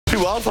Two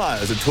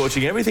wildfires are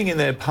torching everything in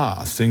their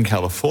path in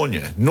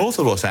California. North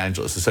of Los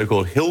Angeles, the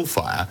so-called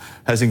Wildfire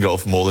has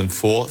engulfed more than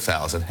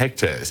 4,000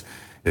 hectares.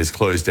 It has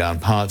closed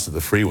down parts of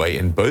the freeway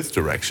in both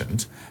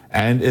directions.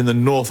 And in the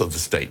north of the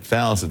state,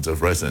 thousands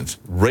of residents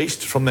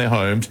raced from their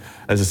homes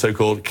as a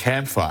so-called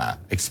campfire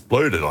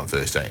exploded on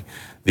Thursday.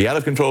 The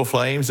out-of-control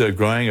flames are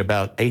growing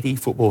about 80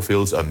 football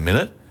fields a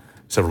minute.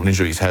 Several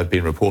injuries have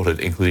been reported,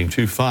 including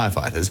 2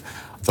 firefighters.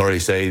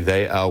 Authorities say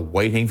they are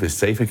waiting for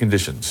safer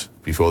conditions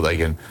before they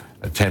can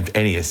attempt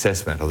any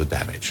assessment of the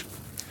damage.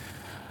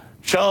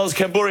 Charles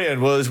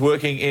Camburian was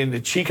working in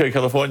Chico,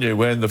 California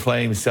when the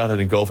flames started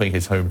engulfing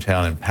his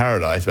hometown in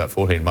Paradise, about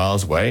 14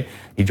 miles away.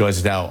 He joins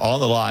us now on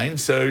the line.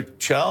 So,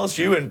 Charles,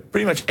 you and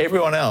pretty much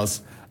everyone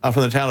else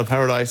from the town of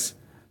Paradise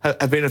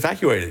have been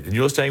evacuated, and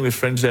you're staying with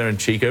friends there in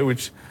Chico,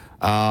 which,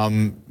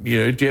 do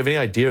you have any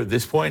idea at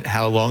this point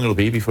how long it'll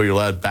be before you're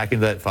allowed back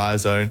into that fire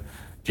zone?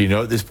 Do you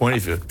know at this point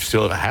if you're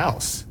still at a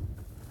house?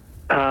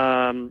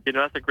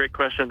 That's a great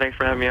question. Thanks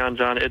for having me on,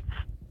 John. It's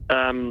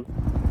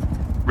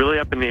really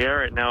up in the air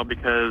right now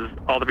because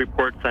all the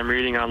reports I'm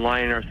reading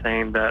online are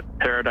saying that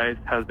Paradise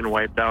has been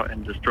wiped out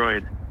and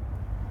destroyed.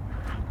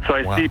 So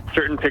I see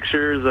certain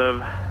pictures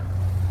of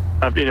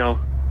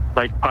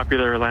like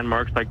popular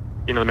landmarks like,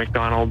 the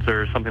McDonald's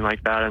or something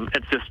like that, and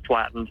it's just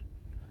flattened.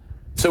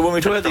 So when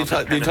we talk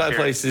about the entire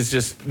place is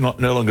just no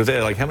longer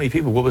there, like how many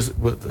people, what was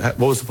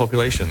the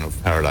population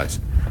of Paradise?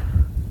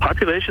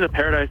 Population of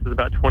Paradise is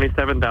about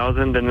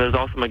 27,000, and there's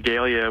also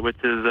Magalia, which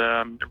is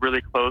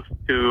really close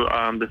to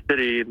the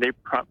city. They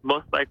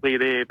most likely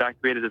they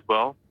evacuated as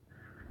well.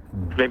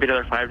 Maybe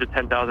another 5,000 to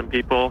 10,000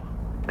 people,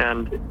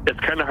 and it's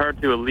kind of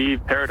hard to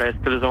leave Paradise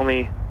because there's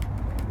only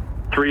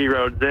 3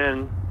 roads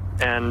in,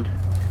 and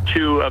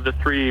 2 of the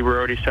 3 were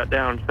already shut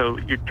down. So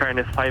you're trying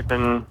to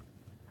siphon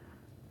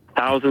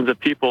thousands of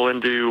people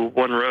into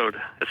one road.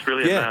 It's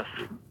really a mess.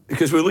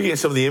 Because we're looking at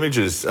some of the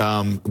images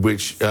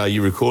which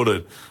you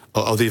recorded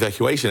of the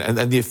evacuation,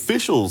 and the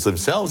officials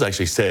themselves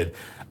actually said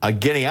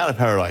getting out of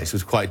Paradise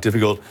was quite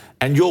difficult,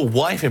 and your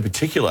wife in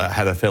particular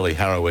had a fairly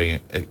harrowing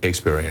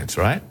experience,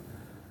 right?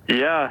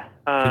 Yeah.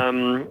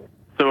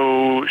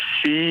 So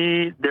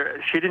she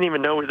didn't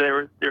even know they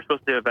were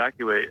supposed to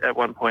evacuate at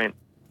one point.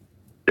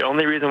 The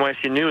only reason why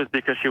she knew is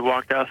because she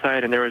walked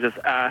outside and there was this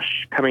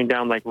ash coming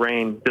down like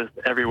rain just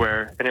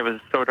everywhere, and it was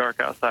so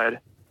dark outside.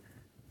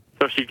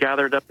 So she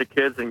gathered up the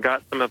kids and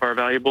got some of our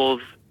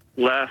valuables,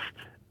 left,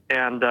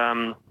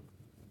 and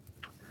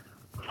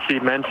she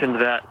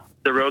mentioned that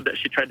the road that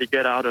she tried to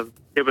get out of,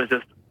 it was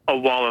just a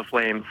wall of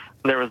flames.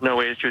 There was no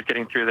way she was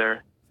getting through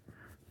there.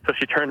 So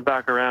she turned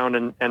back around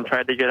and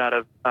tried to get out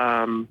of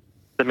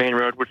the main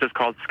road, which is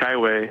called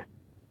Skyway.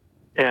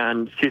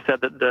 And she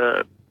said that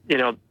the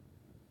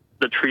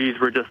trees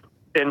were just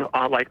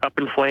up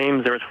in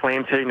flames. There was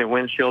flames hitting the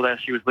windshield as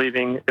she was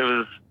leaving. It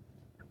was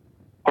a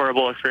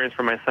horrible experience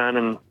for my son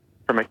and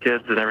for my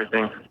kids and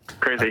everything.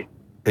 Crazy.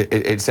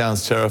 It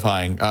sounds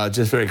terrifying.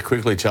 Just very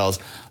quickly, Charles,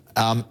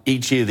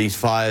 each year these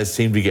fires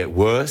seem to get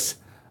worse.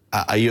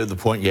 Are you at the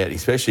point yet,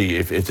 especially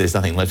if there's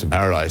nothing left in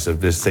Paradise,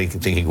 of just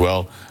thinking,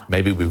 well,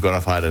 maybe we've got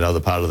to find another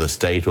part of the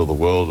state or the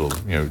world,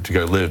 or to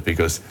go live,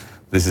 because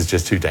this is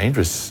just too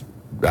dangerous.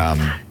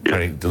 My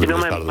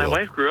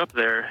wife grew up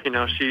there.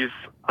 She's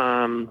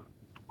and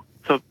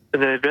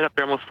they've been up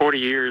there almost 40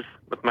 years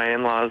with my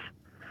in-laws.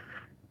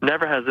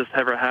 Never has this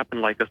ever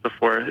happened like this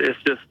before. It's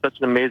just such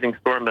an amazing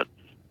storm that's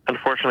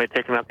unfortunately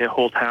taken out the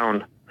whole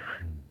town.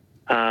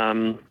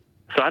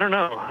 So I don't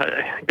know.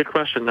 Good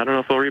question. I don't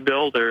know if they'll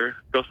rebuild or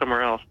go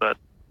somewhere else, but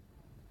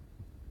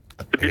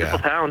it's a beautiful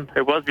town.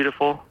 It was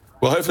beautiful.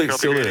 Well, hopefully it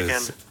still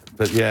is.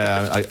 But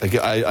yeah,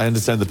 I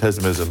understand the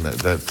pessimism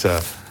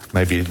that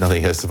maybe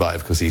nothing has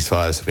survived because these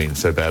fires have been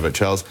so bad. But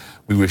Charles,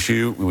 we wish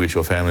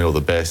your family all the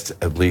best.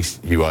 At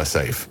least you are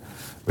safe,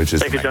 which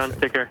is Thank you, John.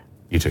 Take care.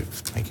 You too.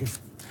 Thank you.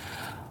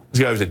 Let's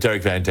go over to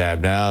Derek Van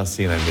Dam now,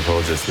 CNN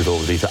meteorologist with all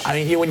the detail.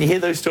 I mean, when you hear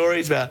those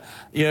stories about,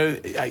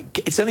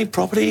 it's only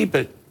property,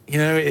 but,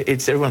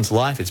 it's everyone's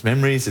life, it's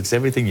memories, it's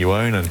everything you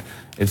own, and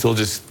it's all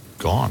just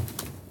gone.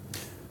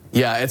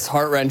 Yeah, it's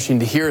heart-wrenching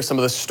to hear some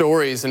of the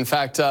stories. In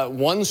fact,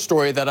 one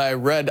story that I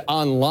read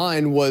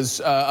online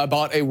was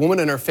about a woman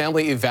and her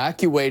family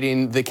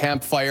evacuating the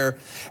campfire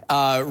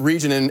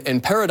region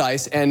in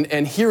Paradise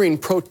and hearing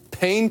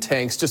propane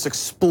tanks just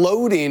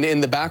exploding in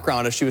the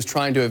background as she was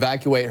trying to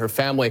evacuate her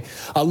family.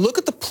 Look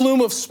at the plume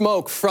of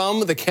smoke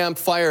from the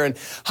campfire and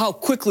how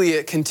quickly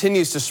it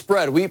continues to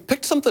spread. We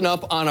picked something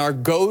up on our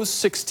GOES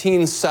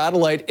 16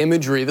 satellite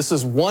imagery. This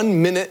is 1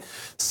 minute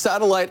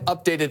satellite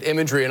updated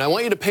imagery, and I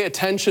want you to pay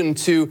attention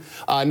to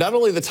not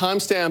only the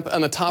timestamp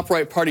on the top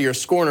right part of your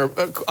corner of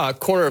our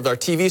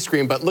TV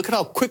screen, but look at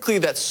how quickly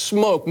that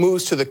smoke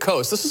moves to the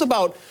coast. This is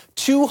about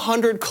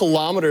 200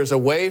 kilometers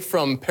away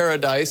from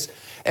Paradise,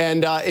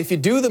 And if you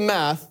do the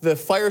math, the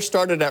fire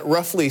started at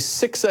roughly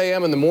 6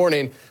 a.m. in the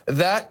morning.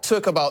 That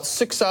took about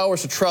 6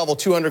 hours to travel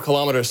 200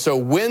 kilometers. So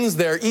winds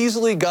there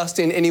easily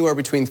gusting anywhere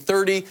between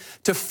 30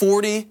 to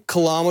 40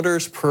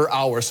 kilometers per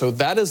hour. So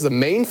that is the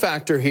main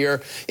factor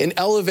here in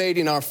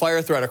elevating our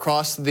fire threat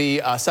across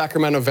the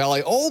Sacramento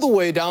Valley, all the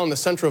way down the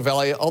Central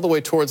Valley, all the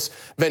way towards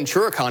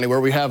Ventura County,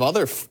 where we have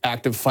other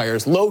active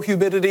fires. Low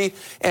humidity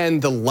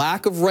and the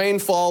lack of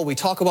rainfall. We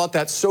talk about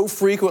that so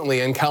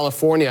frequently in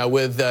California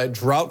with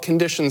drought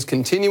conditions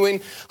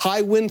continuing.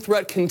 High wind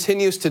threat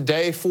continues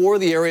today for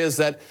the areas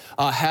that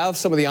have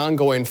some of the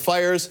ongoing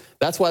fires.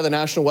 That's why the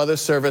National Weather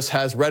Service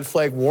has red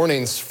flag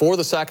warnings for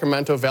the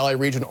Sacramento Valley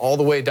region all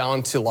the way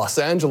down to Los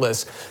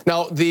Angeles.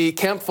 Now, the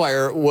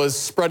campfire was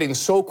spreading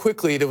so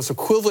quickly, it was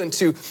equivalent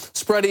to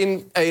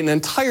spreading an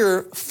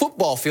entire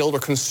football field or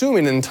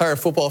consuming an entire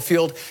football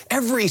field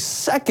every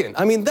second.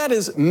 I mean, that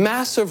is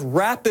massive,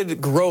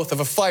 rapid growth of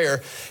a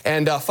fire.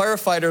 And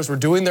firefighters were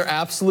doing their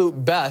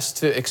absolute best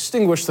to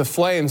extinguish the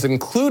flames,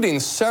 including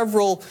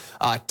several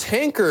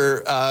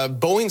tanker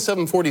Boeing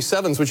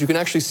 747s, which you can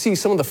actually see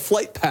some of the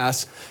flight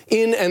paths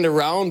in and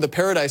around the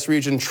Paradise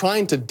region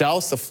trying to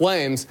douse the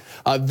flames.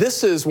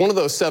 This is one of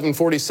those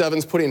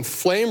 747s putting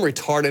flame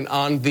retardant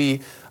on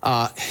the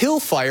Hill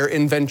Fire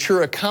in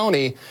Ventura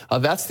County.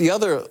 That's the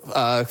other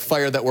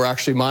fire that we're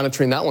actually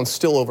monitoring. That one's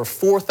still over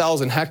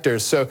 4,000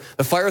 hectares. So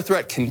the fire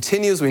threat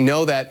continues. We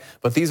know that.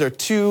 But these are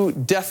two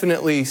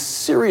definitely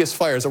serious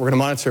fires that we're going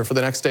to monitor for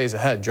the next days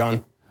ahead.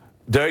 John.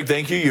 Derek,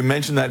 thank you. You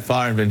mentioned that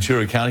fire in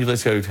Ventura County.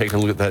 Let's go take a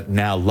look at that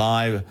now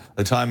live.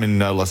 The time in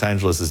Los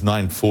Angeles is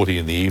 9:40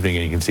 in the evening,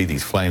 and you can see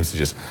these flames are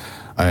just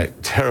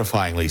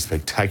terrifyingly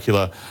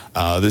spectacular.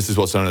 This is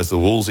what's known as the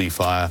Woolsey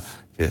fire.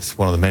 It's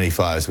one of the many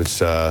fires which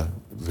the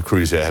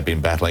crews there have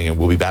been battling and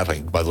will be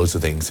battling by the looks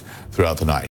of things throughout the night.